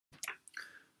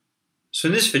So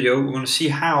in this video, we're going to see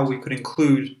how we could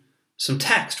include some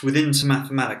text within some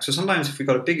mathematics. So sometimes if we've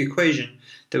got a big equation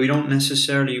that we don't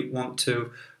necessarily want to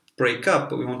break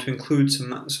up, but we want to include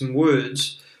some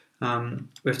words, we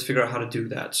have to figure out how to do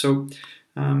that. So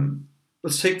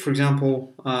let's take, for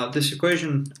example, this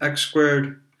equation, x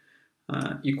squared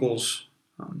equals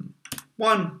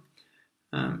 1,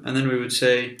 and then we would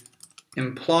say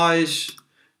implies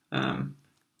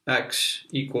x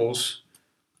equals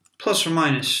plus or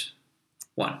minus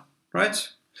 1, right?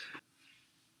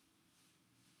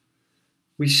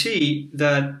 We see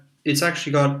that it's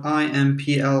actually got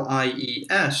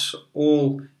implies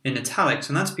all in italics,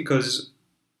 and that's because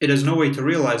it has no way to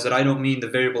realize that I don't mean the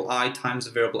variable I times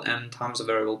the variable m times the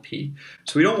variable p.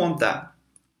 So we don't want that.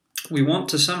 We want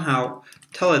to somehow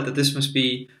tell it that this must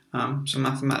be some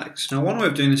mathematics. Now one way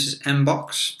of doing this is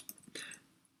mbox,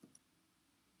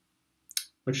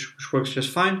 which works just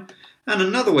fine. And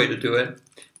another way to do it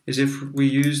is if we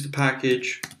use the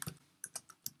package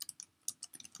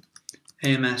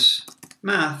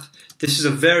SageMathCloud. This is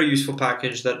a very useful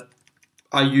package that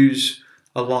I use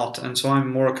a lot, and so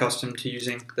I'm more accustomed to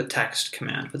using the text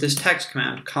command. But this text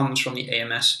command comes from the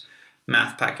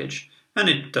SageMathCloud package, and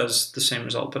it does the same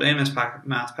result. But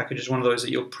SageMathCloud package is one of those that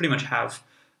you'll pretty much have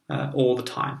all the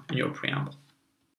time in your preamble.